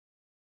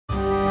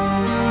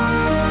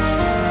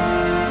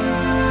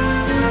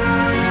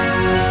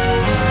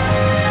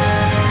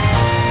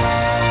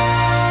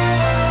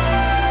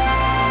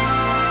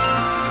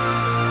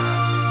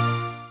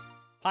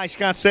Hi,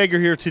 Scott Sager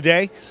here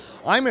today.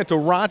 I'm at the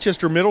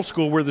Rochester Middle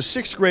School where the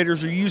 6th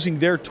graders are using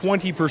their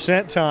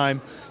 20%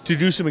 time to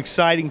do some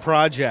exciting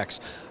projects.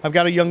 I've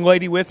got a young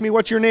lady with me.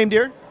 What's your name,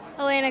 dear?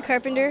 Elena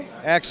Carpenter.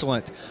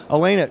 Excellent.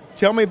 Elena,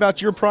 tell me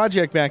about your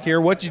project back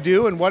here, what you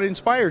do and what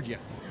inspired you.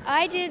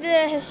 I did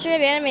the history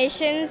of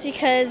animations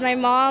because my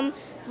mom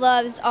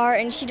loves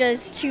art and she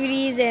does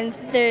 2Ds,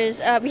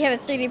 and we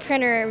have a 3D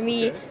printer and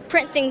we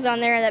print things on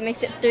there that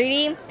makes it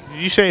 3D.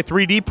 Did you say a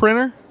 3D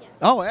printer? Yeah.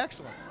 Oh,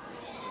 excellent.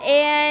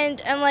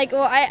 And I'm like,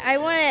 well,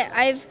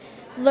 I've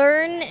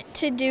learned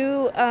to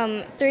do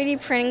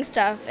 3D printing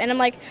stuff, and I'm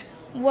like,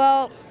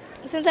 well,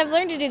 since I've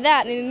learned to do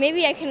that,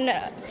 maybe I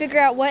can figure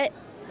out what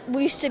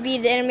used to be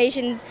the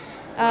animations.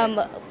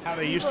 How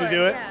they used to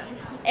do it?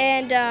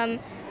 Yeah. And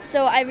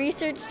so I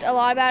researched a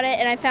lot about it,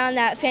 and I found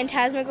that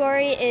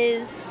Phantasmagory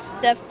is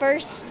the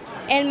first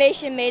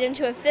animation made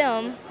into a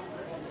film.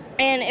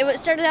 And it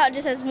started out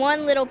just as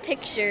one little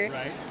picture,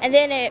 right, and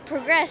then it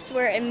progressed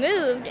where it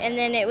moved, and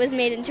then it was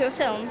made into a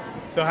film.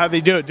 So how'd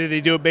they do it? Did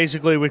they do it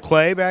basically with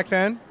clay back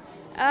then?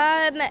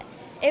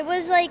 It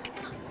was like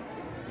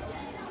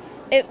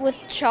with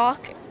chalk,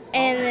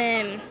 and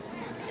then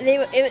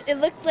it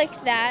looked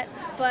like that,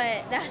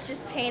 but that's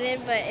just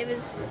painted, but it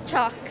was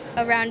chalk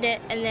around it,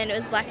 and then it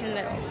was black in the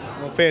middle.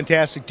 Well,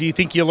 fantastic. Do you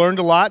think you learned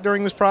a lot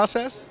during this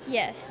process?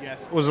 Yes.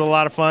 Yes. Was it a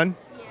lot of fun?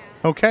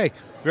 Yeah. Okay.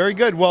 Very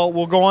good. Well,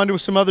 we'll go on to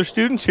some other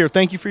students here.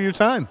 Thank you for your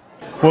time.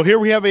 Well, here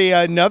we have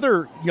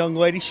another young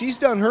lady. She's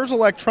done hers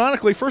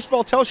electronically. First of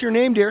all, tell us your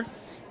name, dear.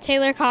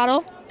 Taylor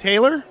Cottle.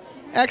 Taylor?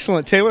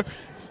 Excellent, Taylor.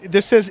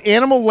 This says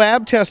animal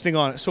lab testing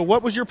on it. So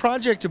what was your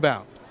project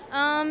about?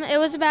 It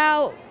was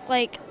about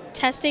like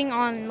testing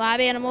on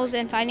lab animals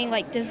and finding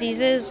like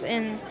diseases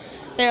in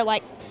their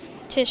like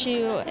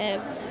tissue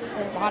and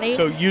their body.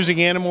 So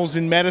using animals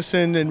in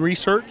medicine and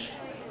research?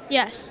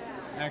 Yes.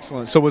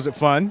 Excellent. So was it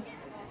fun?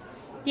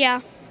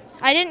 Yeah.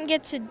 I didn't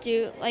get to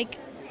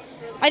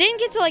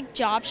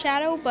job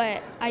shadow,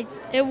 but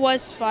it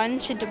was fun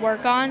to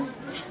work on.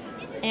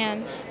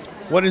 And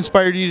what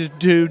inspired you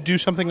to do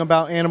something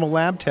about animal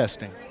lab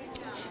testing?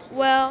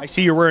 well, I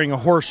see you're wearing a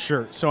horse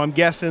shirt, so I'm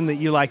guessing that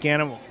you like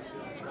animals.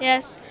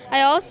 yes.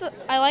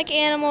 I like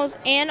animals,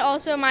 and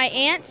also my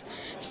aunt,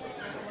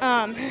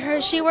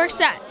 she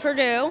works at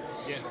Purdue,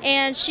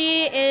 and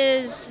she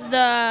is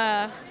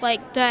the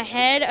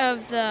head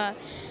of the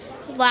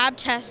lab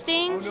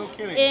testing. Oh, no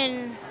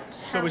kidding.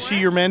 So was she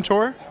your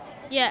mentor?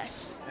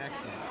 Yes.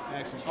 Excellent,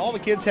 excellent. All the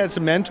kids had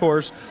some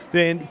mentors,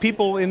 then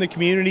people in the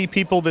community,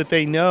 people that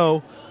they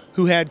know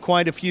who had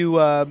quite a few,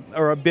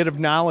 or a bit of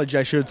knowledge,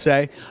 I should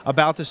say,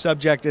 about the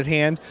subject at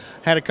hand.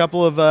 Had a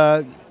couple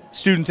of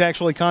students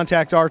actually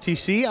contact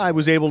RTC. I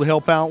was able to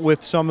help out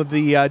with some of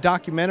the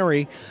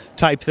documentary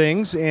type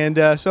things,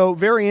 and so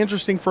very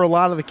interesting for a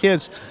lot of the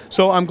kids.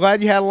 So I'm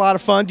glad you had a lot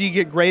of fun. Do you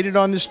get graded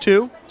on this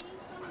too?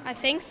 I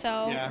think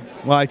so. Yeah.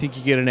 Well, I think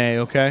you get an A,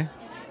 okay?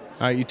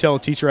 All right, you tell a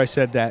teacher I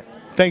said that.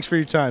 Thanks for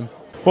your time.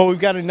 Well, we've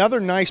got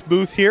another nice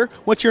booth here.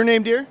 What's your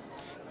name, dear?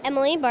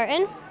 Emily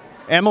Barton.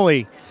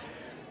 Emily,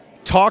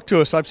 talk to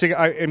us.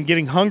 I am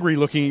getting hungry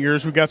looking at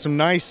yours. We've got some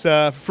nice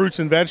fruits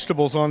and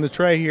vegetables on the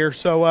tray here.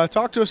 So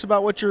talk to us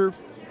about what your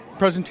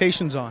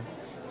presentation's on.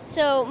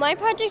 So my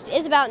project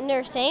is about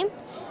nursing,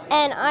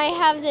 and I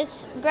have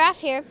this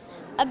graph here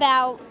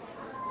about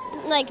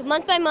like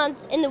month by month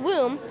in the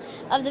womb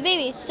of the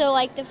babies. So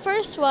like the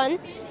first one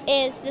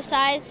is the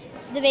size,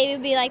 the baby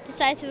would be like the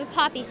size of a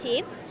poppy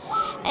seed.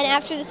 And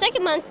after the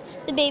second month,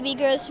 the baby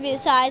grows to be the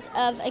size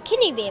of a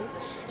kidney bean.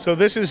 So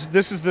this is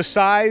the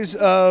size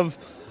of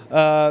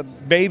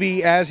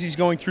baby as he's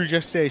going through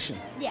gestation.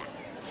 Yeah.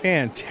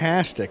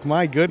 Fantastic,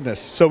 my goodness.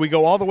 So we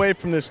go all the way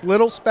from this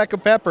little speck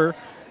of pepper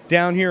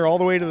down here all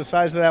the way to the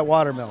size of that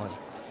watermelon.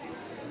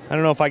 I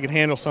don't know if I could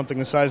handle something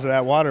the size of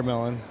that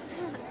watermelon.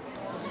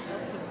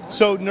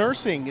 So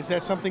nursing, is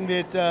that something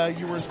that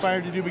you were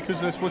inspired to do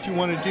because that's what you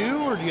want to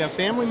do, or do you have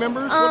family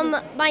members?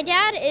 My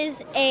dad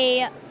is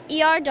a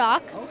ER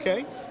doc.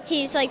 Okay.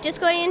 He's like just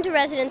going into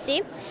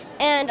residency,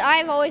 and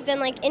I've always been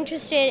like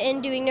interested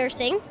in doing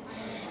nursing.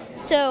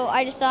 So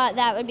I just thought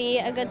that would be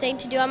a good thing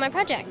to do on my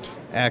project.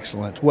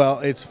 Excellent. Well,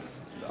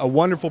 it's a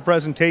wonderful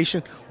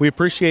presentation. We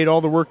appreciate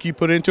all the work you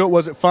put into it.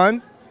 Was it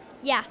fun?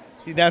 Yeah.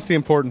 See, that's the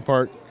important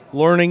part.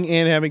 Learning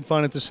and having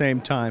fun at the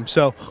same time.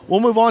 So we'll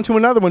move on to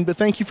another one, but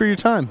thank you for your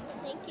time.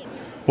 Thank you.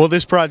 Well,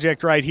 this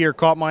project right here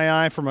caught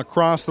my eye from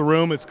across the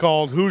room. It's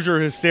called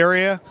Hoosier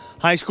Hysteria,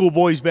 High School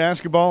Boys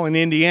Basketball in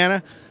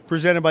Indiana,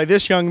 presented by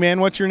this young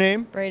man. What's your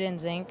name? Braden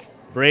Zink.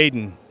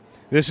 Braden.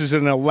 This is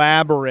an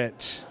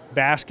elaborate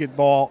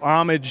basketball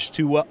homage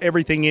to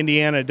everything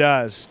Indiana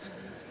does.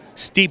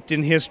 Steeped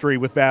in history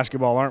with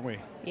basketball, aren't we?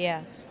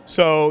 Yes.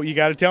 So you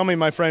got to tell me,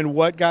 my friend,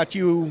 what got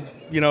you,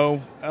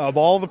 of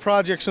all the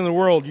projects in the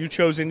world, you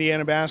chose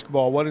Indiana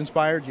basketball. What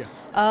inspired you?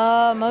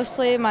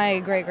 Mostly my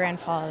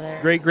great-grandfather.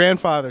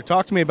 Great-grandfather.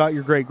 Talk to me about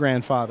your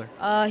great-grandfather.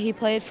 He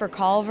played for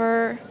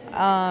Culver,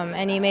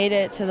 and he made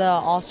it to the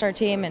All-Star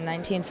team in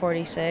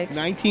 1946.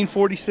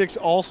 1946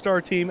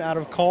 All-Star team out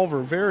of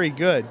Culver. Very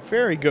good.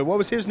 Very good. What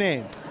was his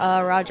name?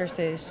 Roger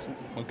Theus.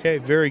 Okay,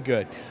 very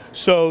good.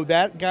 So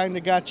that guy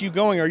that got you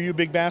going, are you a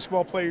big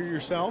basketball player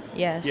yourself?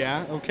 Yes.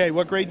 Yeah? Okay,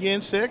 what grade you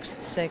in? Sixth?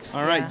 Sixth,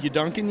 All right, yeah. you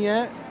dunking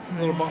yet? A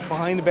little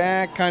behind the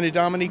back, kind of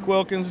Dominique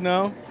Wilkins,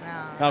 no?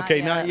 No,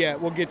 Okay, not yet.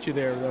 We'll get you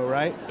there, though,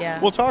 right?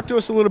 Yeah. Well, talk to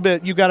us a little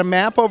bit. You got a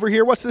map over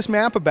here. What's this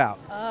map about?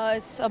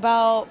 It's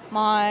about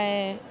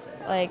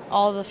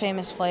all the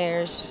famous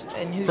players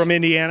and who's From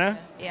Indiana?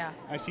 Yeah.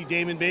 I see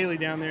Damon Bailey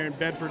down there in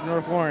Bedford,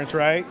 North Lawrence,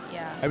 right?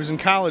 Yeah. I was in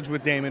college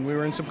with Damon. We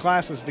were in some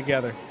classes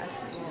together. That's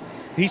cool.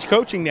 He's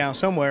coaching now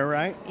somewhere,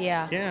 right?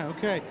 Yeah. Yeah,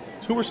 okay.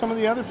 So who were some of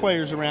the other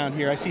players around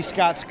here? I see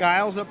Scott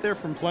Skiles up there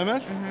from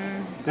Plymouth.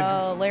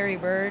 Larry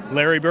Bird.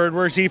 Larry Bird,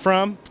 where's he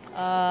from?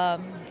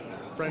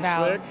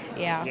 French Lick?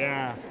 Yeah.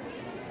 Yeah.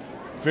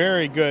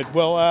 Very good.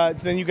 Well,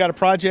 then you got a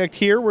project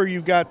here where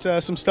you've got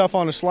some stuff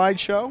on a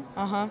slideshow.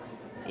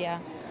 Yeah.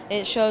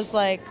 It shows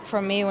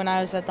from me when I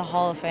was at the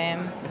Hall of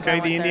Fame. 'Cause I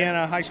Okay, went the there.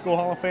 Indiana High School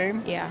Hall of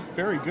Fame? Yeah.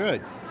 Very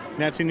good. And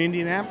that's in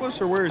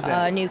Indianapolis, or where is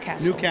that?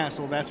 Newcastle.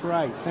 Newcastle, that's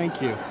right.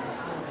 Thank you.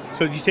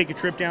 So did you take a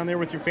trip down there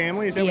with your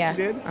family? Is that Yeah. what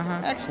you did?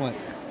 Uh-huh. Excellent.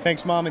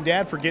 Thanks, Mom and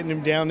Dad, for getting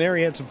him down there.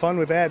 He had some fun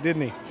with that,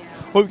 didn't he?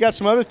 Well, we've got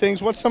some other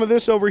things. What's some of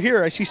this over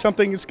here? I see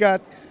something that's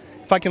got,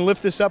 if I can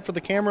lift this up for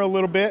the camera a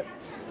little bit,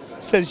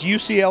 it says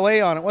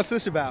UCLA on it. What's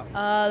this about?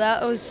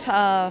 That was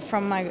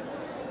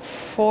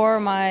for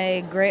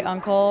my great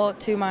uncle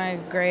to my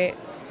great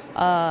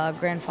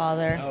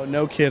grandfather. Oh,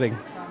 no kidding.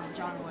 From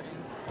John Wooden.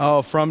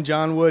 Oh, from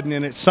John Wooden,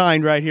 and it's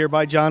signed right here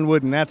by John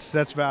Wooden.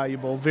 That's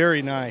valuable.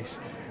 Very nice.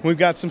 We've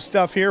got some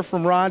stuff here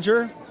from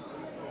Roger.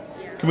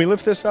 Can we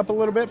lift this up a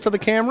little bit for the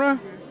camera?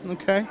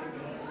 Okay.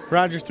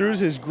 Roger Theus,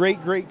 his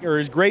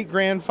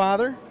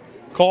great-grandfather,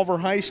 Culver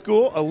High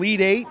School,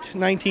 Elite Eight,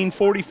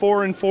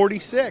 1944 and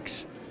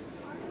 46.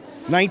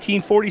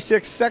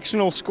 1946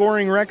 sectional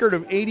scoring record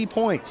of 80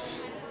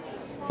 points.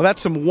 Well,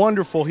 that's some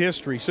wonderful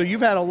history. So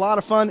you've had a lot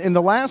of fun. And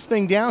the last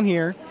thing down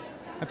here,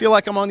 I feel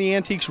like I'm on the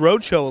Antiques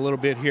Roadshow a little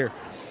bit here.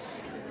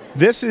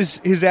 This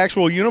is his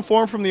actual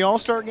uniform from the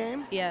All-Star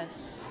game?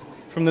 Yes.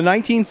 From the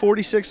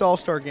 1946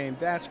 All-Star game.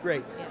 That's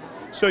great. Yeah.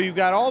 So you've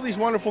got all these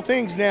wonderful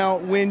things. Now,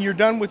 when you're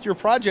done with your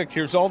project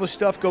here, does all the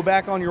stuff go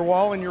back on your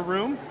wall in your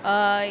room?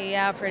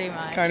 Yeah, pretty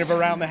much. Kind of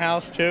around the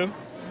house, too?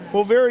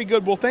 Well, very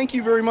good. Well, thank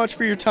you very much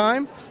for your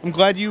time. I'm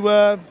glad you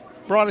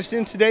brought us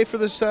in today for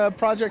this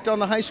project on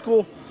the high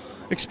school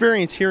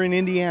experience here in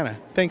Indiana.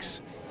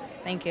 Thanks.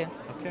 Thank you.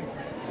 Okay.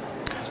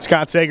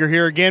 Scott Sager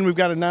here again. We've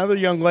got another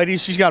young lady.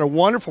 She's got a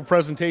wonderful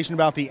presentation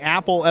about the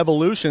Apple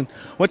evolution.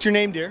 What's your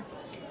name, dear?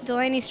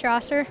 Delaney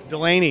Strasser.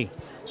 Delaney.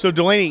 So,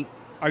 Delaney,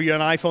 are you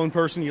an iPhone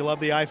person? You love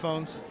the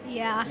iPhones?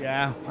 Yeah.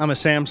 Yeah. I'm a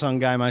Samsung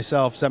guy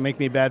myself. Does that make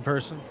me a bad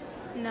person?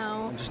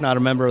 No. I'm just not a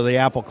member of the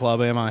Apple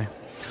Club, am I?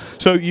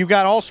 So you've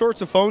got all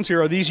sorts of phones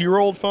here. Are these your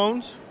old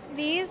phones?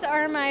 These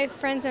are my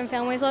friends and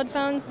family's old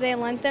phones. They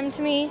lent them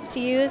to me to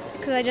use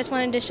because I just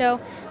wanted to show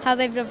how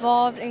they've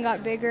evolved and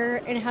got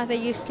bigger and how they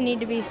used to need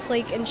to be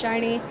sleek and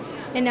shiny,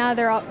 and now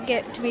they're all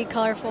get to be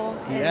colorful.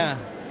 Yeah.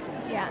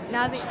 Yeah.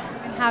 Now they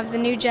even have the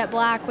new jet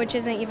black, which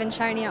isn't even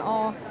shiny at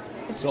all.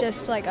 It's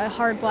just like a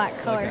hard black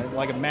color.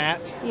 Like a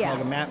matte? Yeah.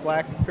 Like a matte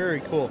black?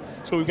 Very cool.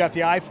 So we've got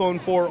the iPhone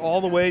 4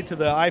 all the way to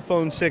the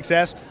iPhone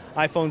 6S.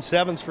 iPhone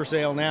 7's for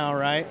sale now,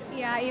 right?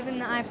 Yeah, even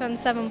the iPhone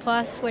 7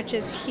 Plus, which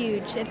is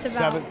huge. It's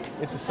about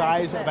It's the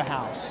size of a this.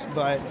 house,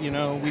 but you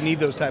know we need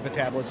those type of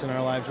tablets in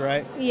our lives,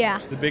 right? Yeah.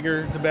 The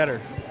bigger, the better,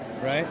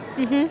 right?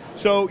 Mm-hmm.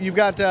 So you've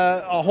got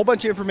a whole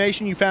bunch of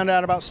information you found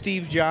out about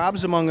Steve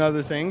Jobs, among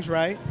other things,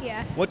 right?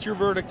 Yes. What's your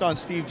verdict on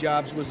Steve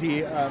Jobs? Was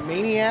he a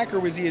maniac or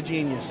was he a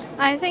genius?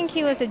 I think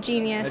he was a A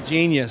genius.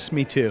 genius.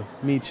 Me too.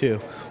 Me too.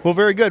 Well,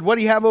 very good. What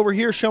do you have over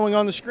here showing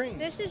on the screen?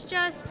 This is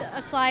just a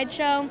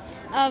slideshow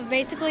of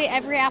basically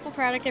every Apple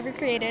product ever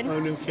created. Oh,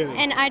 no kidding.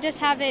 And I just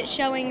have it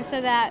showing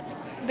so that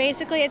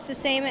basically it's the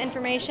same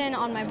information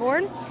on my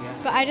board,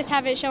 but I just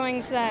have it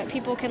showing so that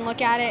people can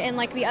look at it and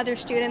like the other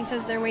students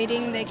as they're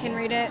waiting, they can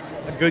read it.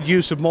 A good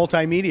use of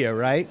multimedia,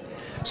 right?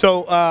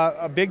 So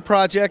a big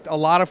project, a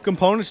lot of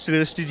components to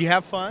this. Did you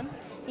have fun?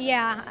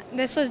 Yeah,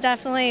 this was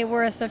definitely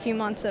worth a few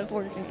months of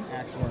working.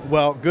 Excellent.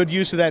 Well, good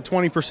use of that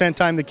 20%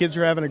 time. The kids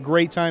are having a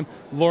great time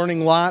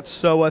learning lots.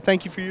 So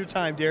thank you for your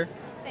time, dear.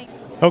 Thank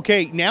you.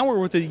 Okay, now we're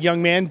with a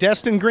young man,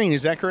 Destin Green.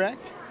 Is that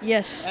correct?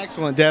 Yes.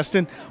 Excellent,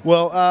 Destin.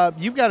 Well,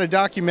 you've got a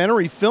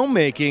documentary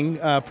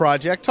filmmaking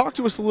project. Talk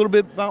to us a little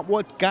bit about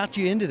what got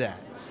you into that.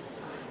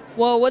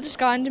 Well, what just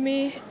got into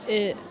me,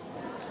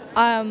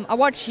 I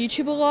watch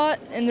YouTube a lot,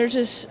 and there's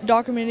this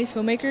documentary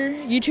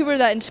YouTuber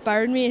that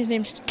inspired me. His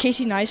name's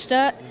Casey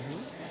Neistat,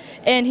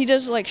 and he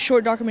does like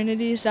short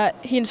documentaries that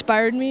he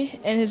inspired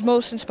me, and his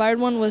most inspired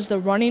one was the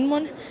running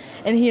one.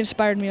 and he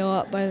inspired me a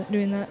lot by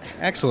doing that.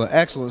 Excellent,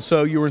 excellent.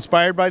 So you were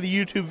inspired by the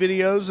YouTube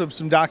videos of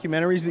some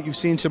documentaries that you've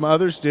seen some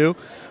others do.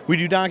 We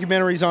do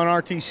documentaries on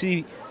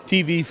RTC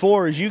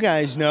TV4, as you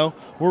guys know.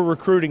 We're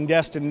recruiting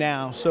Destin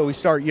now, so we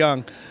start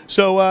young.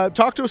 So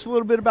talk to us a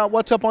little bit about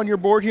what's up on your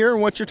board here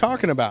and what you're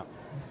talking about.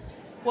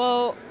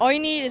 Well, all you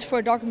need is for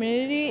a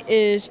documentary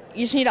is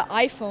you just need an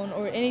iPhone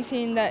or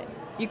anything that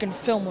you can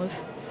film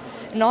with.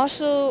 And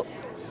also,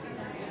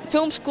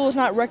 film school is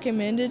not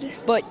recommended,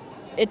 but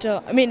it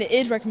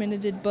is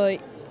recommended,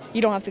 but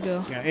you don't have to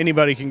go. Yeah,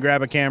 anybody can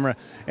grab a camera.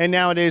 And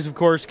nowadays, of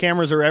course,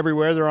 cameras are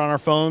everywhere. They're on our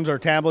phones, our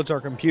tablets,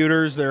 our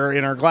computers. They're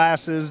in our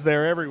glasses.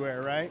 They're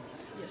everywhere, right?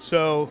 Yes.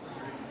 So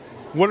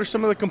what are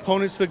some of the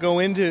components that go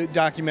into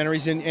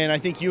documentaries? And I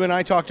think you and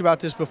I talked about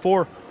this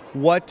before.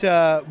 What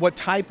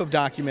type of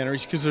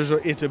documentaries? Because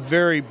it's a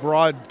very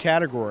broad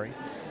category.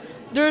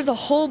 There's a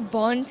whole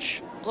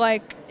bunch,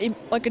 like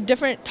a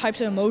different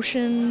types of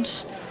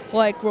emotions,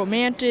 like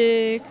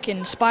romantic,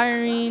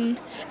 inspiring,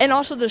 and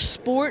also the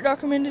sport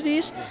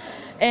documentaries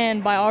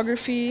and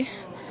biography.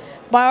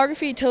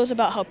 Biography tells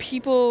about how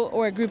people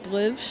or a group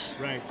lives.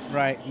 Right,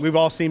 right. We've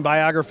all seen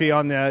biography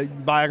on the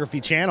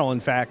Biography channel, in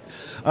fact.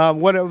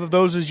 What of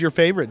those is your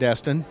favorite,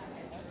 Destin?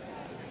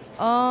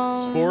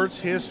 Sports,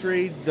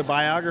 history, the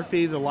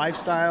biography, the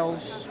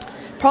lifestyles?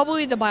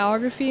 Probably the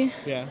biography.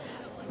 Yeah.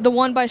 The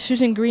one by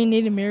Susan Green,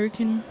 Native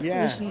American.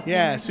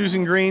 Yeah.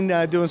 Susan Green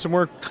doing some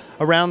work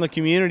around the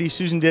community.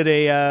 Susan did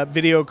a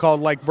video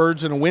called Like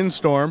Birds in a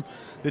Windstorm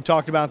that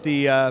talked about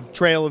the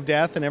Trail of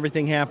Death and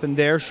everything happened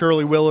there.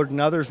 Shirley Willard and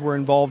others were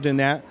involved in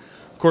that.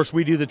 Of course,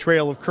 we do the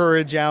Trail of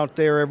Courage out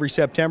there every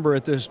September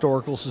at the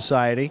Historical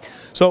Society.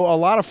 So a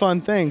lot of fun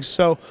things.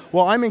 So,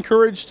 well, I'm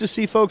encouraged to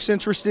see folks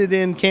interested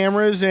in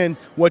cameras and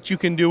what you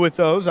can do with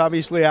those.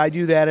 Obviously, I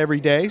do that every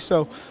day.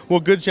 So, well,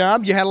 good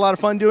job. You had a lot of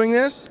fun doing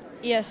this?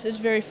 Yes, it's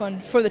very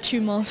fun for the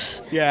 2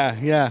 months.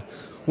 Yeah.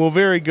 Well,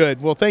 very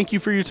good. Well, thank you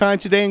for your time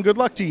today and good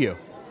luck to you.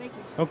 Thank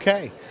you.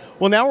 Okay.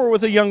 Well, now we're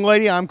with a young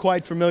lady I'm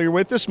quite familiar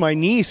with. This, my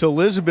niece,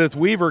 Elizabeth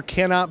Weaver,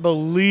 cannot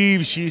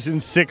believe she's in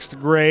 6th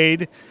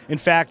grade. In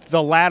fact,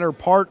 the latter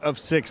part of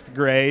 6th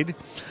grade.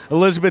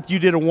 Elizabeth, you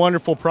did a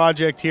wonderful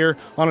project here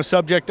on a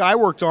subject I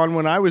worked on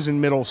when I was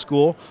in middle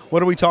school.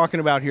 What are we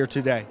talking about here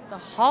today? The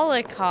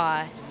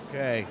Holocaust.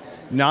 Okay.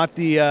 Not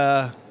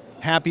the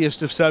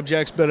happiest of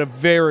subjects, but a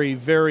very,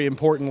 very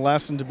important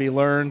lesson to be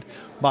learned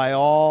by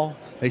all.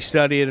 They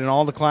study it in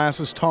all the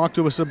classes. Talk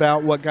to us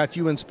about what got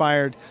you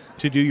inspired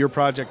to do your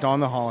project on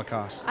the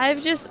Holocaust.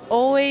 I've just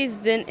always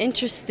been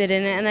interested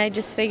in it, and I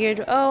just figured,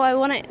 I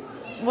want to.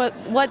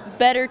 What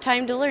better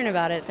time to learn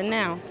about it than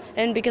now?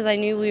 And because I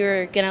knew we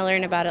were going to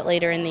learn about it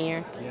later in the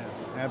year. Yeah,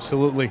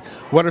 absolutely.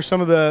 What are some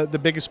of the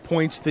biggest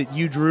points that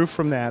you drew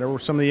from that, or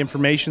some of the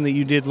information that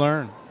you did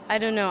learn? I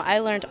don't know. I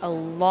learned a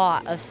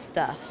lot of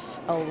stuff.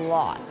 A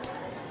lot.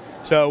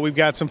 So we've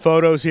got some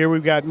photos here.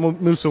 We've got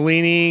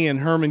Mussolini and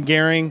Hermann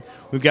Goering.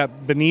 We've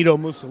got Benito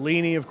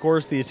Mussolini, of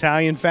course, the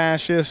Italian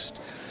fascist.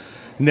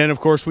 And then, of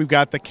course, we've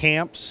got the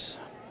camps,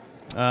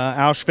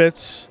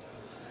 Auschwitz,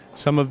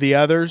 some of the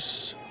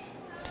others.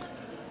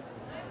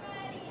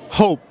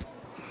 Hope.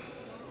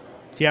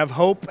 Do you have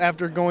hope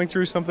after going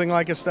through something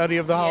like a study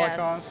of the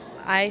Holocaust?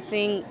 Yes, I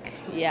think,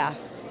 yeah.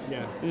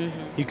 Yeah.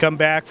 Mm-hmm. You come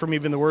back from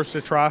even the worst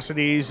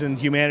atrocities and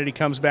humanity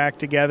comes back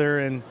together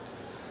and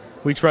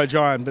we trudge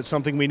on, but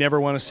something we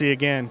never want to see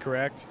again,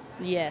 correct?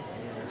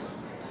 Yes.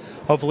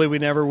 Hopefully we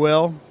never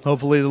will.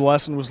 Hopefully the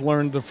lesson was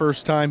learned the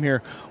first time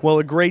here. Well,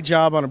 a great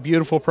job on a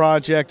beautiful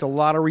project. A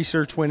lot of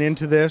research went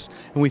into this,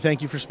 and we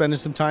thank you for spending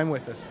some time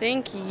with us.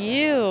 Thank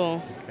you.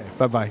 Okay,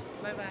 bye-bye.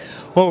 Bye-bye.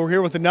 Well, we're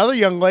here with another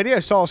young lady. I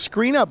saw a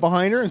screen up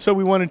behind her, and so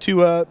we wanted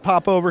to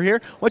pop over here.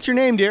 What's your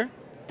name, dear?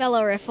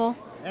 Bella Riffle.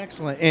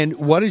 Excellent. And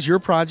what is your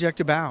project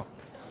about?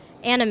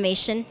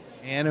 Animation.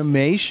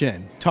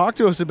 Animation. Talk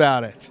to us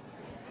about it.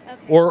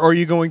 Okay. Or are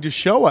you going to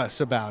show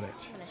us about it?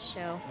 I'm going to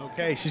show.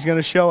 Okay, she's going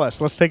to show us.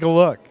 Let's take a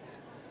look.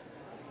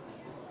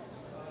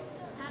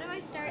 How do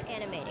I start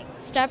animating?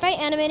 Start by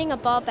animating a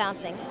ball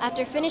bouncing.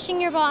 After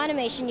finishing your ball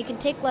animation, you can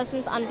take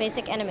lessons on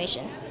basic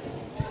animation.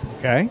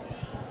 Okay.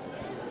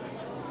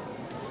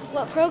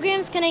 What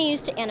programs can I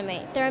use to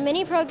animate? There are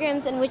many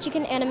programs in which you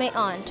can animate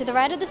on. To the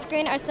right of the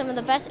screen are some of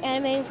the best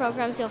animating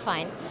programs you'll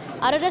find.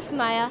 Autodesk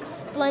Maya,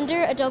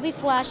 Blender, Adobe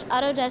Flash,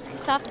 Autodesk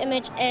Soft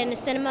Image, and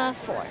Cinema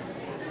 4.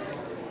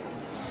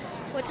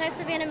 What types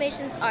of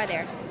animations are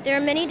there? There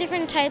are many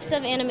different types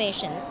of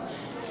animations.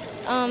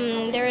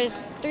 There is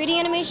 3D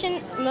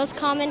animation, most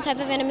common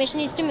type of animation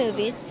used in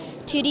movies,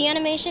 2D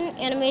animation,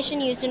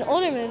 animation used in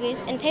older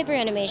movies, and paper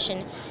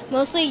animation,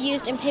 mostly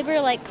used in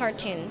paper-like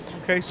cartoons.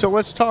 Okay, so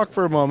let's talk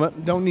for a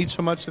moment. Don't need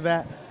so much of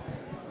that.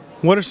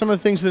 What are some of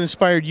the things that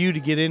inspired you to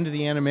get into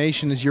the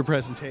animation as your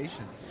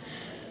presentation?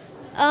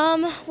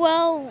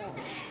 Well,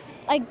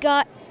 I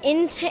got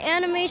into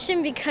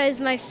animation because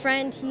my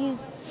friend, he's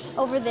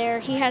over there,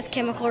 he has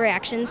chemical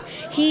reactions.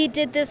 He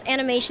did this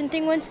animation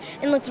thing once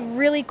and looked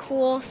really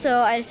cool, so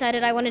I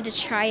decided I wanted to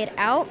try it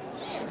out.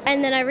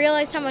 And then I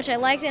realized how much I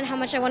liked it and how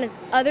much I wanted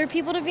other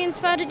people to be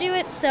inspired to do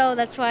it, so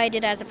that's why I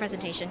did it as a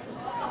presentation.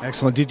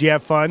 Excellent. Did you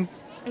have fun?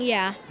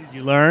 Yeah. Did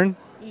you learn?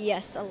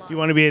 Yes, a Do lot. you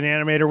want to be an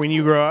animator when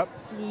you grow up?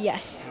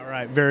 Yes. All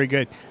right, very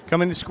good.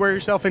 Come in to square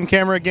yourself in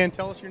camera again.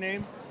 Tell us your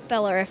name.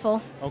 Bella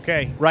Riffle.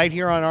 Okay, right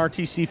here on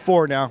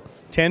RTC4 now.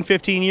 10,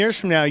 15 years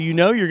from now, you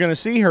know you're going to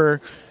see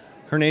her.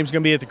 Her name's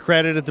going to be at the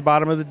credit at the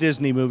bottom of the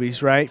Disney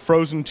movies, right?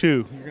 Frozen 2.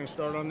 You're going to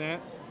start on that?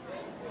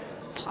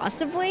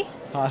 Possibly.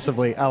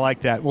 Possibly. I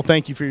like that. Well,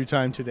 thank you for your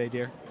time today,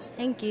 dear.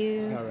 Thank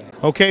you. All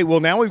right. Okay,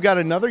 well, now we've got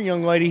another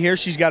young lady here.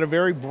 She's got a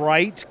very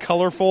bright,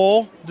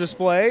 colorful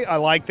display. I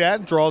like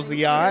that. Draws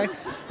the eye.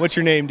 What's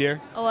your name, dear?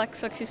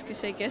 Alexa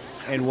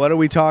Kuskisakis. And what are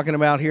we talking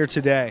about here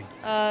today?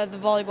 The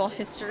volleyball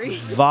history.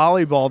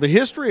 Volleyball, the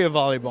history of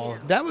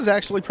volleyball. That was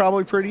actually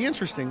probably pretty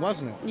interesting,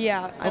 wasn't it?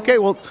 Yeah. Okay,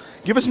 well,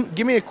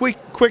 give me a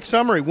quick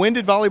summary. When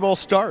did volleyball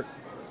start?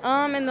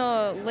 In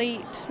the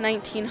late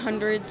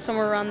 1900s,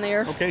 somewhere around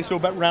there. Okay, so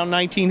about around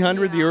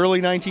 1900, the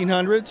early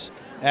 1900s.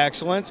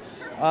 Excellent.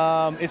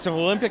 It's an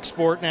Olympic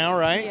sport now,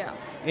 right? Yeah.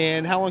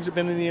 And how long has it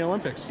been in the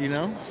Olympics? Do you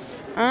know?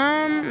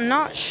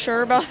 Not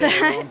sure about A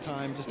long that.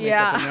 time. Just make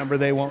up a number.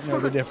 They won't know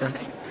the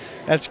difference.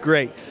 That's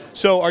great.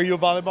 So, are you a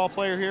volleyball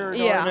player here at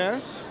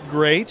RMS?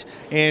 Great.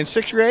 And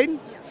sixth grade?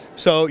 Yeah.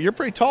 So you're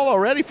pretty tall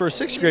already for a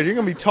sixth grader. You're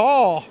going to be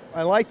tall.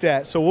 I like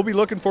that. So we'll be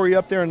looking for you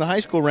up there in the high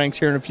school ranks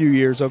here in a few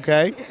years.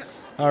 Okay. Yeah.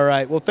 All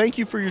right. Well, thank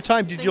you for your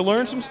time. Did you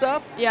learn some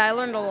stuff? Yeah, I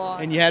learned a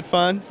lot. And you had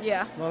fun?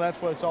 Yeah. Well,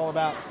 that's what it's all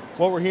about.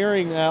 What we're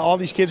hearing, all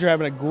these kids are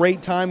having a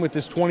great time with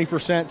this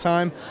 20%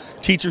 time.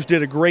 Teachers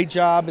did a great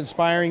job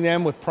inspiring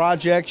them with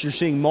projects. You're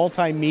seeing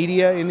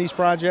multimedia in these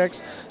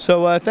projects.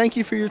 So thank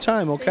you for your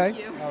time, okay? Thank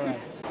you. All right.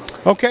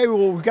 Okay,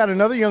 well, we've got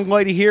another young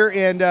lady here,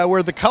 and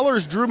where the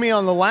colors drew me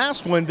on the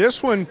last one,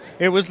 this one,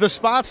 it was the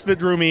spots that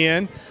drew me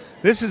in.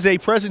 This is a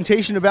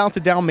presentation about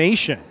the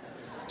Dalmatian.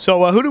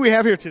 So who do we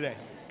have here today?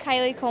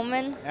 Kylie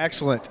Coleman.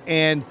 Excellent.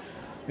 And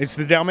it's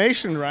the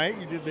Dalmatian, right?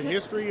 You did the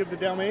history of the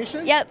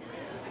Dalmatian? Yep.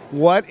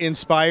 What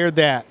inspired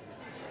that?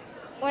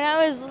 When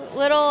I was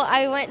little,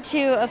 I went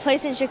to a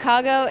place in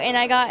Chicago and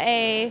I got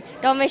a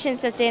Dalmatian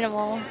stuffed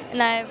animal,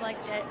 and I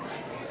liked it.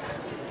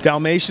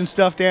 Dalmatian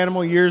stuffed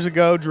animal years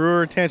ago drew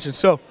her attention.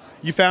 So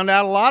you found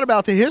out a lot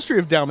about the history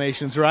of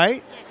Dalmatians,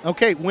 right? Yes.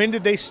 Okay, when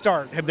did they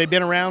start? Have they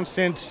been around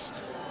since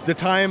the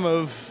time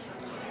of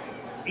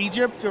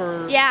Egypt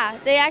or? Yeah,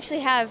 they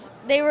actually have.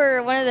 They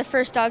were one of the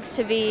first dogs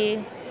to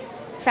be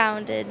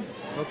founded.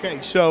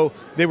 Okay, so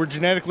they were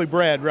genetically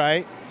bred,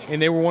 right?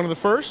 And they were one of the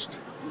first?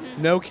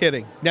 Mm-hmm. No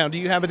kidding. Now, do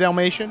you have a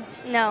Dalmatian?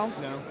 No.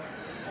 No.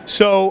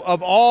 So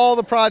of all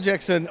the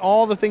projects and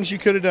all the things you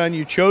could have done,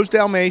 you chose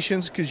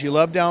Dalmatians because you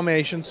love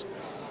Dalmatians.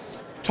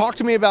 Talk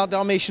to me about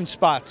Dalmatian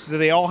spots. Do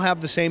they all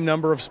have the same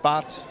number of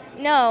spots?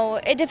 No,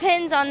 it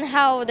depends on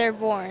how they're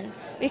born,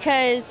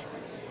 because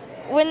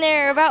when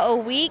they're about a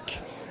week,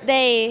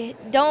 they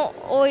don't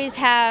always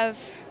have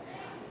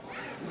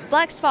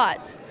black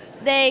spots.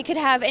 They could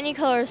have any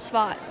color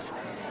spots.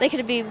 They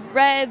could be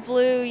red,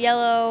 blue,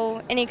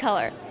 yellow, any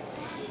color.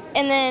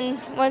 And then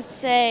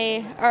once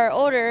they are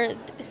older,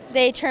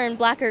 they turn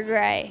black or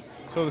gray.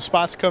 So the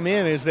spots come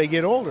in as they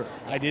get older.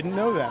 I didn't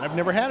know that. I've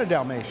never had a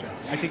Dalmatian.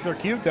 I think they're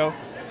cute, though.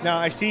 Now,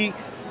 I see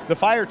the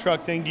fire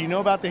truck thing. Do you know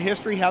about the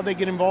history, how they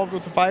get involved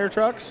with the fire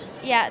trucks?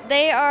 Yeah,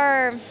 they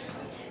are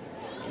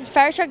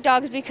fire truck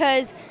dogs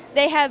because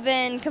they have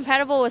been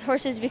compatible with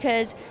horses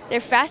because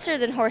they're faster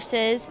than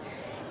horses,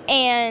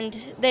 and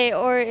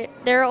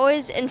they're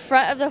always in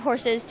front of the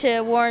horses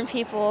to warn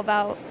people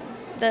about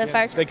the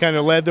fire truck. They kind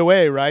of led the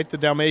way, right? The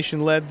Dalmatian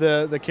led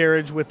the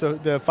carriage with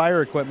the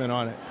fire equipment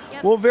on it.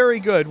 Yep. Well, very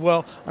good.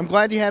 Well, I'm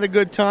glad you had a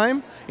good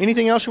time.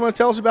 Anything else you want to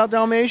tell us about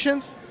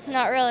Dalmatians?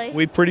 Not really.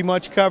 We pretty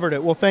much covered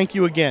it. Well, thank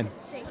you again.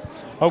 Thank you.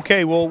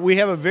 Okay, well, we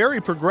have a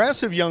very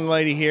progressive young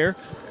lady here.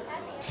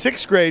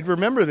 Sixth grade,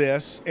 remember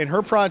this, and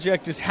her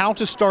project is how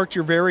to start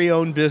your very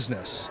own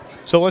business.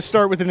 So let's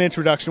start with an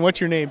introduction.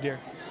 What's your name, dear?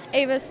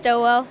 Ava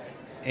Stowell.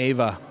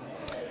 Ava.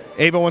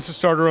 Ava wants to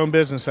start her own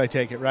business, I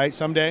take it, right?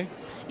 Someday?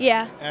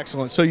 Yeah.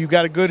 Excellent. So you've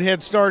got a good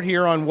head start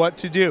here on what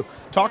to do.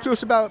 Talk to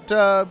us about,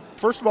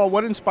 first of all,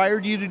 what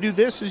inspired you to do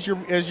this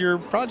as your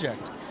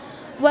project?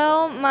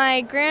 Well,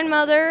 my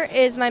grandmother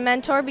is my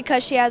mentor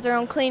because she has her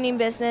own cleaning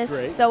business.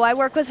 Great. So I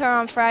work with her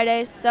on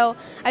Fridays. So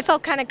I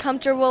felt kind of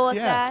comfortable with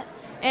that.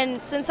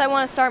 And since I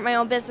want to start my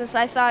own business,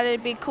 I thought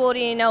it'd be cool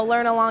to,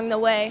 learn along the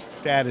way.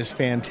 That is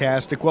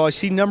fantastic. Well, I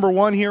see number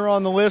one here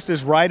on the list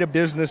is write a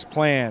business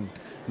plan.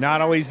 Not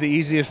always the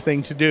easiest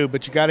thing to do,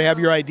 but you got to have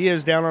your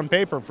ideas down on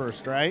paper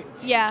first, right?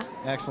 Yeah.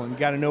 Excellent. You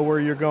got to know where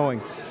you're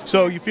going.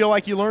 So you feel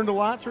like you learned a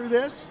lot through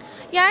this?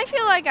 Yeah, I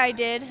feel like I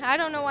did. I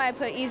don't know why I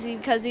put easy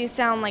because these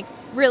sound like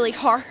really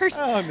hard.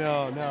 Oh,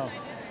 no.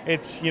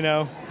 It's, you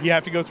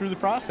have to go through the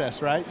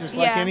process, right? Just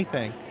like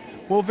anything.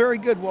 Well, very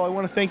good. Well, I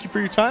want to thank you for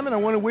your time, and I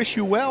want to wish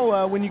you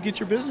well when you get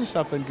your business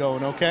up and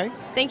going, okay?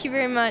 Thank you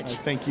very much.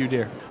 Thank you,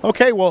 dear.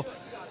 Okay, well,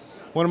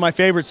 one of my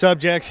favorite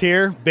subjects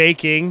here,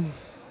 baking.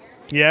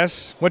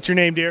 Yes. What's your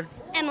name, dear?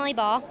 Emily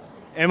Ball.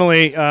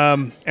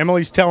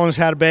 Emily's telling us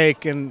how to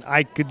bake, and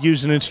I could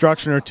use an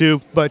instruction or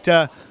two. But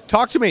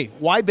talk to me.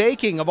 Why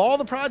baking of all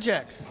the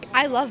projects?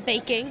 I love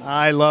baking.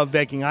 I love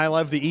baking. I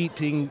love to eat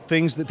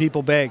things that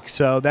people bake,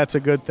 so that's a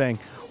good thing.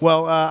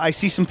 Well, I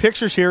see some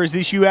pictures here. Is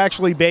this you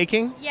actually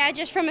baking? Yeah,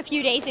 just from a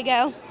few days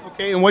ago.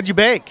 Okay, and what'd you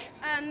bake?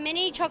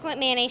 Mini chocolate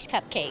mayonnaise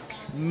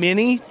cupcakes.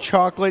 Mini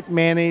chocolate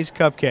mayonnaise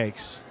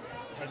cupcakes.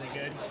 Are they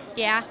good?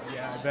 Yeah.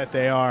 Yeah, I bet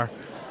they are.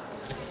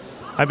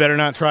 I better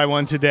not try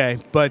one today.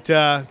 But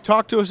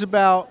talk to us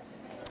about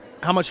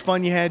how much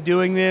fun you had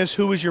doing this.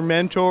 Who was your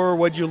mentor?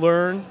 What'd you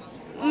learn?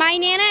 My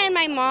Nana and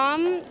my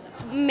mom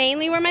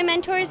mainly were my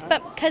mentors,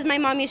 but because my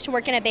mom used to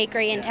work in a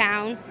bakery in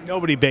town.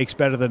 Nobody bakes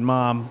better than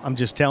Mom. I'm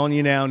just telling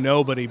you now,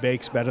 nobody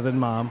bakes better than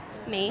Mom.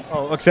 Me.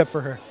 Oh, except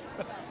for her.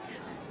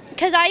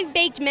 Because I've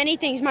baked many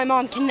things my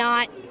mom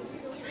cannot.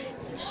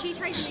 She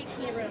tries to make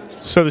peanut butter and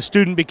cheese. So the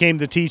student became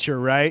the teacher,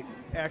 right?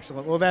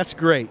 Excellent. Well, that's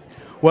great.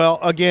 Well,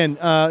 again,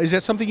 is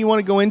that something you want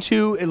to go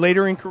into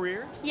later in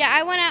career? Yeah,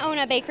 I want to own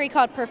a bakery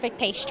called Perfect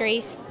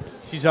Pastries.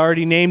 She's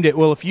already named it.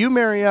 Well, if you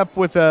marry up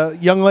with a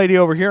young lady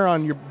over here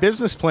on your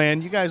business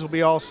plan, you guys will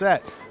be all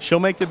set.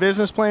 She'll make the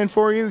business plan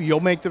for you. You'll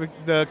make the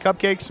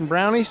cupcakes and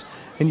brownies,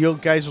 and you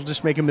guys will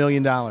just make $1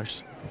 million.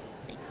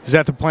 Is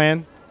that the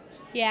plan?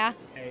 Yeah.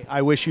 Hey,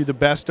 I wish you the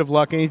best of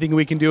luck. Anything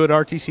we can do at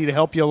RTC to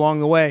help you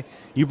along the way,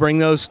 you bring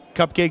those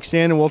cupcakes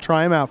in, and we'll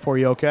try them out for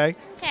you, okay?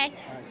 Okay. All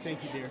right,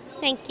 thank you, dear.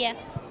 Thank you.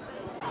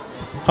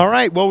 All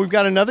right, well, we've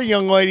got another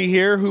young lady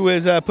here who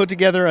has put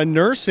together a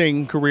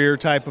nursing career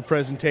type of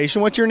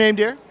presentation. What's your name,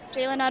 dear?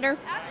 Jalen Utter.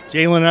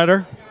 Jalen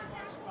Utter.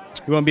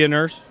 You want to be a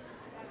nurse?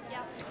 Yeah.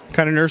 What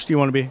kind of nurse do you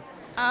want to be?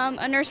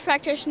 A nurse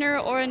practitioner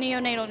or a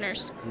neonatal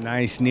nurse.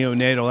 Nice,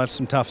 neonatal. That's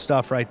some tough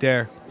stuff right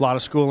there. A lot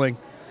of schooling.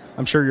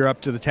 I'm sure you're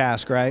up to the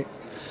task, right?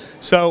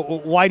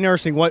 So why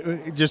nursing?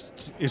 What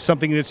just is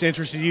something that's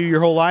interested you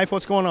your whole life?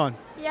 What's going on?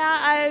 Yeah,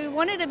 I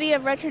wanted to be a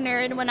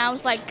veterinarian when I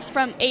was like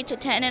from 8 to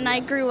 10, and I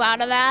grew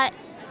out of that.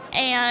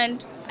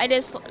 And I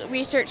just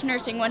researched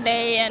nursing one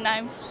day, and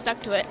I've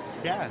stuck to it.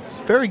 Yeah,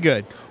 very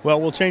good.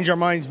 Well, we'll change our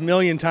minds a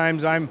million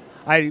times. I'm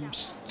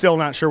still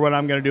not sure what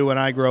I'm going to do when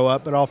I grow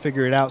up, but I'll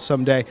figure it out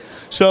someday.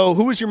 So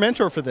who was your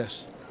mentor for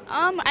this?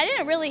 I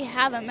didn't really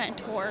have a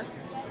mentor.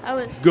 I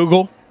was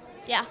Google?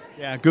 Yeah.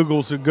 Yeah,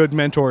 Google's a good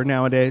mentor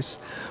nowadays.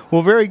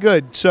 Well, very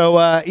good.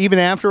 So even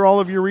after all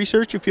of your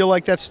research, you feel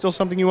like that's still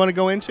something you want to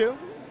go into?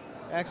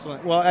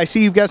 Excellent. Well, I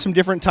see you've got some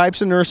different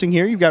types of nursing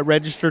here. You've got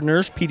registered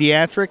nurse,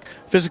 pediatric,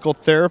 physical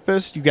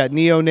therapist, you've got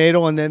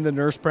neonatal, and then the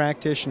nurse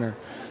practitioner.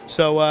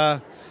 So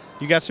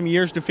you got some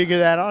years to figure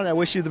that out. I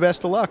wish you the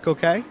best of luck,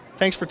 okay?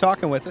 Thanks for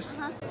talking with us.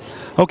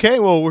 Okay,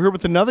 well, we're here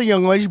with another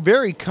young lady.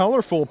 Very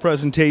colorful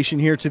presentation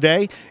here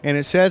today, and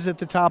it says at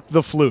the top,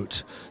 the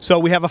flute. So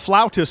we have a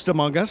flautist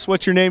among us.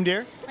 What's your name,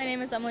 dear? My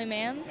name is Emily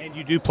Mann. And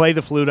you do play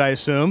the flute, I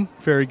assume.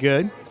 Very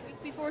good.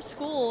 Before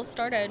school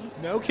started.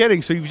 No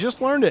kidding. So you've just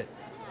learned it.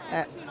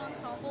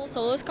 Ensemble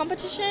soloist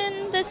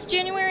competition this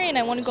January, and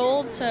I won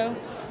gold, so.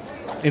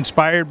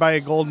 Inspired by a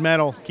gold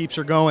medal. Keeps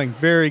her going.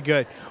 Very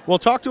good. Well,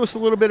 talk to us a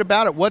little bit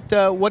about it. What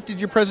did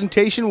your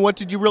presentation, what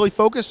did you really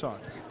focus on?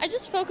 I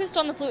just focused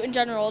on the flute in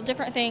general,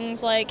 different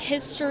things like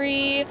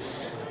history,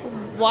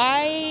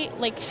 why,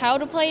 like how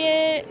to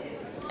play it.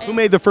 Who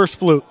made the first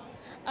flute?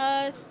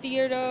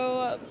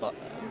 Theodore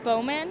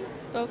Bowman.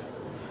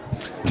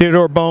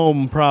 Theodore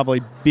Boehm,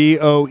 probably.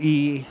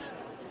 B-O-E-H-M,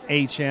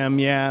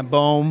 yeah,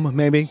 Boehm,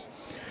 maybe.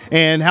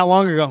 And how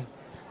long ago?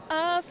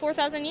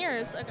 4,000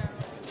 years ago.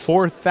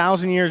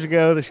 4,000 years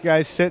ago, this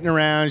guy's sitting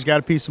around. He's got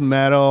a piece of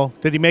metal.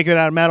 Did he make it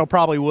out of metal?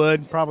 Probably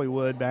wood. Probably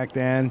wood back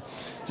then.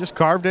 Just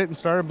carved it and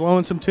started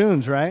blowing some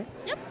tunes, right?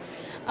 Yep.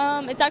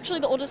 It's actually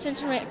the oldest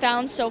instrument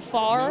found so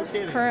far,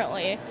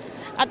 currently,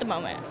 at the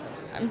moment.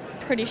 I'm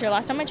pretty sure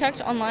last time I checked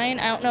online,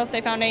 I don't know if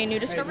they found any new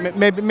discoveries.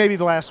 Maybe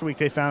the last week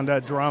they found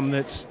a drum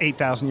that's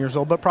 8,000 years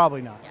old, but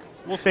probably not. Yeah.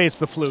 We'll say it's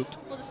the flute.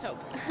 We'll just hope.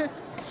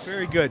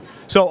 Very good.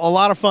 So a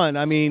lot of fun.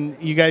 I mean,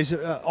 you guys,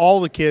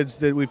 all the kids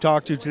that we've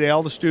talked to today,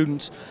 all the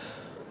students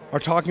are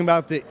talking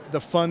about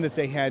the fun that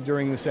they had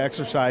during this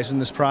exercise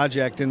and this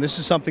project, and this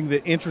is something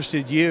that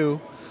interested you.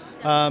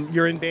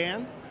 You're in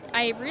band?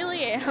 I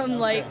really am.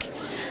 Like,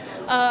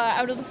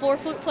 out of the 4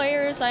 flute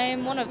players, I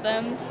am one of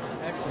them.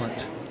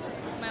 Excellent.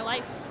 My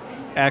life.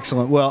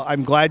 Excellent. Well,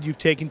 I'm glad you've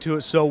taken to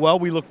it so well.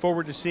 We look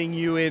forward to seeing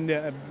you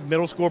in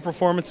middle school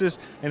performances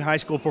and high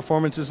school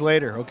performances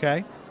later,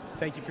 okay?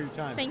 Thank you for your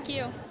time. Thank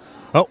you.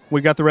 Oh,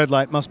 we got the red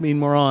light. Must mean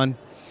we're on.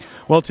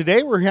 Well,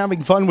 today we're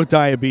having fun with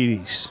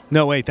diabetes.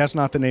 No, wait, that's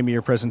not the name of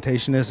your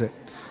presentation, is it?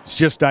 It's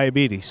just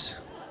diabetes.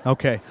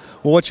 Okay.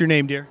 Well, what's your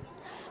name, dear?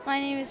 My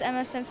name is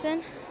Emma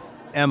Simpson.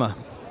 Emma.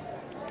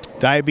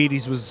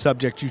 Diabetes was the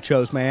subject you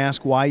chose. May I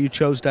ask why you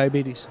chose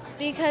diabetes?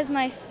 Because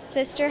my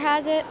sister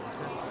has it.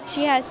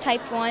 She has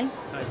type 1.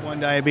 Type 1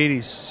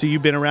 diabetes. So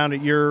you've been around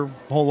it your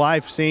whole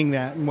life seeing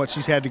that and what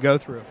she's had to go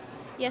through.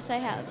 Yes, I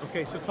have.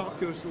 Okay, so talk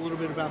to us a little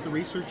bit about the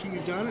research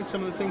you've done and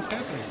some of the things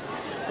happening.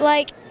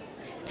 Like,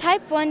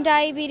 type 1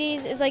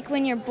 diabetes is like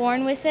when you're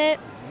born with it,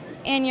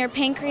 and your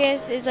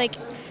pancreas is like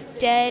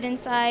dead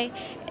inside,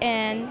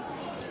 and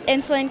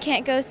insulin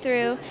can't go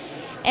through.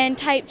 And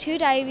type 2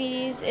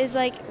 diabetes is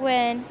like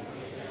when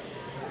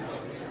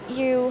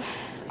you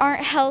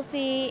aren't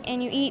healthy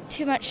and you eat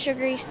too much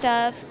sugary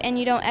stuff and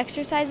you don't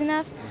exercise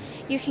enough.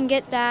 You can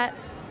get that.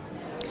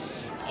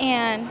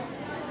 And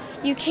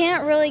you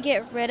can't really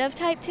get rid of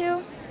type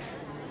 2,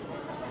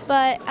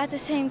 but at the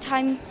same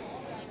time,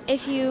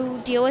 if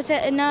you deal with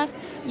it enough,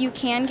 you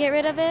can get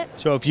rid of it.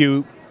 So if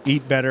you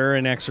eat better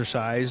and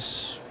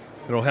exercise,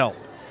 it'll help.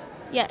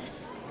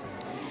 Yes.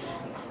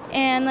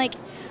 And like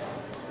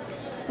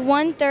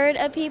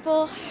 1/3 of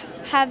people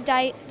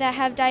that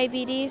have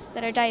diabetes,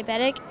 that are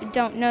diabetic,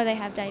 don't know they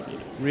have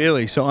diabetes.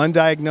 Really? So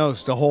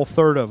undiagnosed, a whole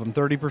third of them,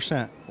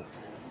 30%.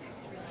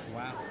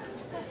 Wow.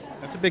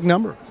 That's a big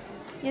number.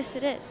 Yes,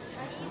 it is.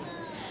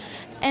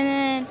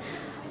 And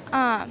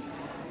then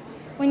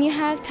when you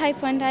have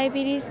type 1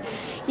 diabetes,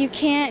 you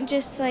can't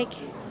just like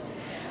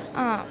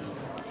count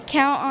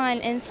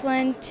on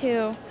insulin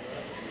to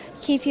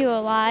keep you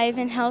alive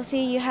and healthy.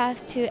 You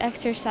have to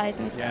exercise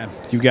and stuff.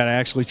 Yeah, you've got to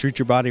actually treat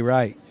your body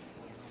right.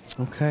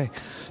 Okay.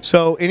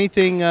 So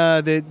anything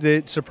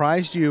that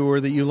surprised you or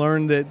that you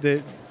learned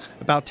that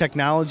about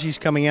technologies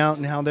coming out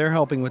and how they're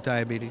helping with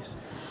diabetes?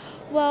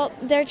 Well,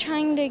 they're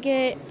trying to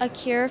get a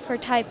cure for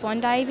type 1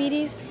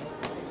 diabetes.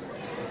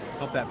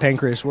 Help that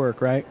pancreas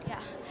work, right? Yeah.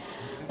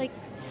 Like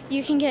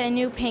you can get a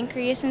new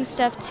pancreas and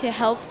stuff to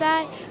help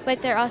that,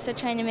 but they're also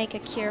trying to make a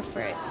cure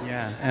for it.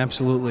 Yeah,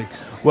 absolutely.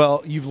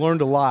 Well, you've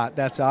learned a lot.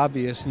 That's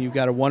obvious, and you've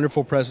got a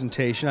wonderful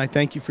presentation. I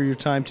thank you for your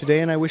time today,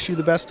 and I wish you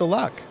the best of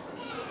luck.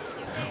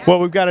 Well,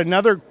 we've got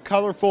another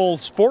colorful,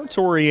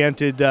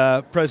 sports-oriented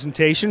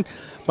presentation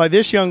by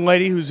this young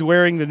lady who's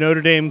wearing the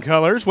Notre Dame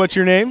colors. What's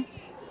your name?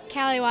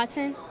 Callie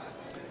Watson.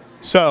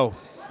 So,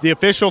 the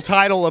official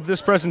title of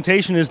this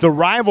presentation is The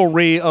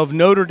Rivalry of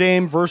Notre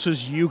Dame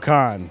versus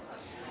UConn.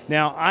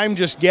 Now, I'm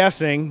just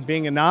guessing,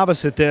 being a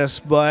novice at this,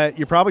 but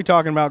you're probably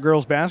talking about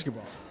girls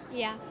basketball.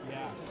 Yeah.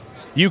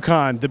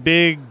 UConn, the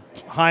big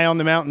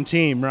high-on-the-mountain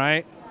team,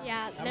 right?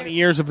 Yeah. How many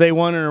years have they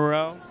won in a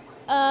row?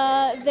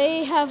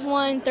 They have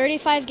won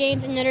 35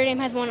 games and Notre Dame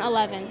has won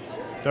 11.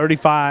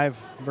 35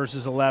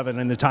 versus 11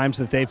 in the times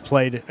that they've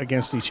played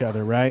against each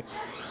other, right?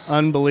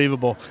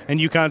 Unbelievable. And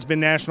UConn's been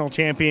national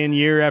champion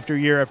year after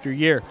year after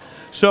year.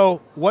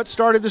 So what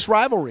started this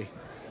rivalry?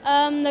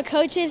 The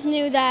coaches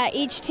knew that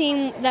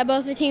that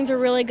both the teams were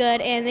really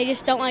good and they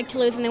just don't like to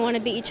lose and they want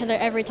to beat each other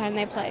every time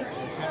they play.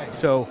 Okay.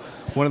 So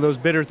one of those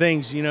bitter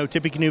things, you know,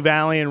 Tippecanoe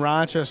Valley and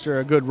Rochester,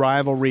 a good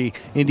rivalry.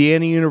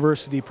 Indiana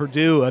University,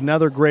 Purdue,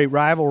 another great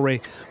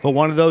rivalry. But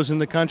one of those in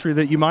the country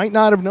that you might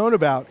not have known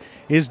about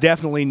is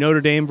definitely Notre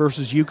Dame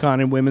versus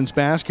UConn in women's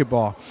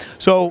basketball.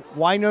 So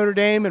why Notre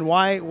Dame and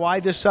why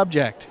this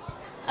subject?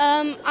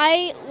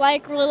 I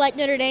really like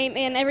Notre Dame,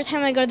 and every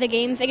time I go to the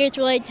games, it gets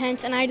really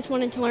intense, and I just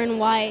wanted to learn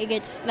why it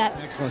gets that.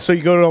 Excellent. So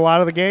you go to a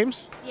lot of the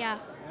games? Yeah.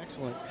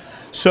 Excellent.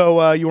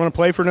 So you want to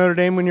play for Notre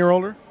Dame when you're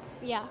older?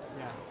 Yeah.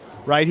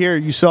 Right here,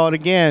 you saw it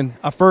again,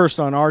 a first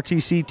on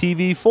RTC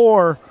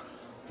TV4,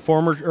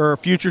 former or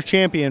future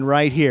champion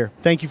right here.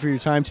 Thank you for your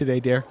time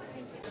today, dear.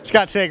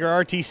 Scott Sager,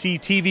 RTC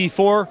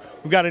TV4.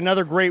 We've got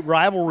another great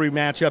rivalry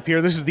matchup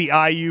here. This is the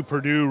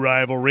IU-Purdue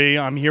rivalry.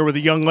 I'm here with a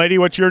young lady.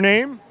 What's your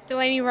name?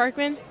 Delaney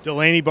Barkman.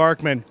 Delaney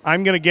Barkman.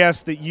 I'm going to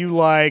guess that you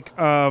like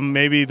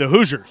maybe the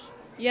Hoosiers.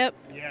 Yep.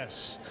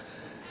 Yes.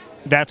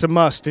 That's a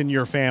must in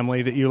your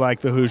family that you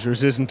like the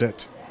Hoosiers, isn't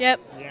it? Yep.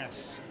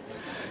 Yes.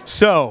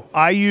 So,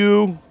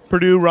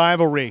 IU-Purdue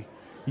rivalry.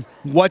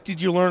 What did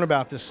you learn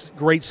about this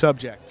great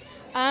subject?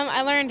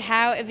 I learned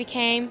how it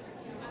became.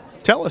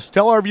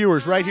 Tell our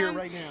viewers right here,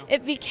 right now.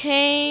 It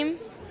became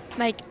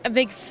like a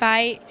big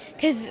fight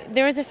because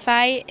there was a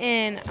fight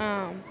in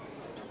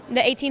the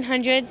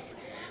 1800s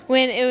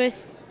when it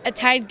was a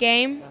tied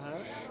game,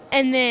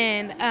 and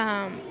then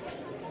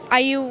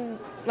IU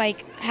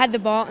had the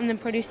ball and then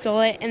Purdue stole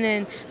it, and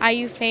then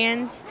IU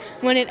fans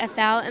wanted a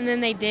foul, and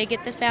then they did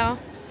get the foul,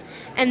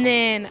 and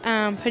then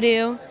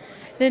Purdue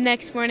the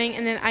next morning,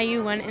 and then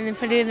IU won, and then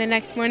Purdue the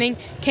next morning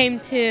came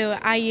to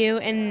IU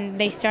and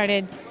they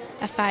started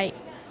a fight.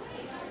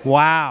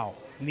 Wow.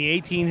 In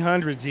the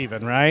 1800s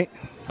even, right?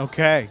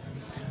 Okay.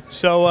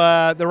 So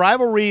the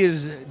rivalry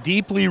is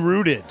deeply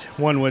rooted,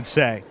 one would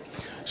say.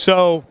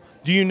 So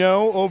do you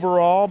know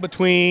overall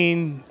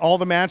between all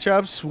the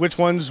matchups, which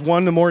one's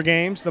won the more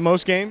games, the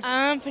most games?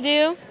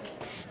 Purdue,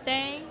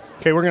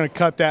 Okay, we're going to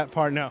cut that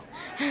part now.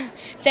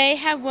 they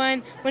have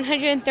won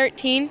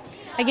 113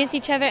 against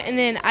each other, and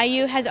then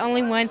IU has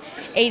only won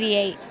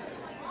 88.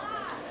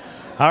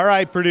 All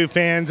right, Purdue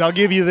fans, I'll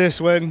give you this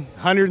one.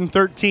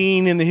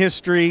 113 in the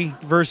history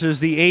versus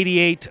the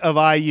 88 of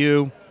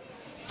IU.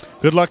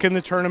 Good luck in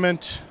the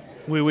tournament.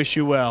 We wish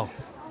you well.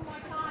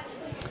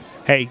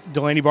 Hey,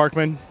 Delaney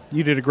Barkman,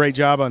 you did a great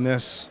job on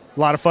this. A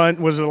lot of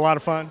fun. Was it a lot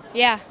of fun?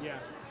 Yeah.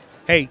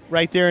 Hey,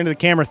 right there into the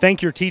camera,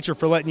 thank your teacher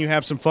for letting you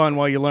have some fun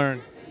while you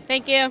learn.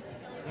 Thank you.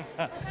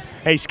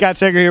 Hey, Scott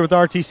Sager here with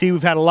RTC.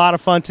 We've had a lot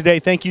of fun today.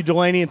 Thank you,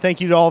 Delaney, and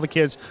thank you to all the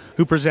kids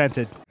who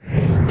presented.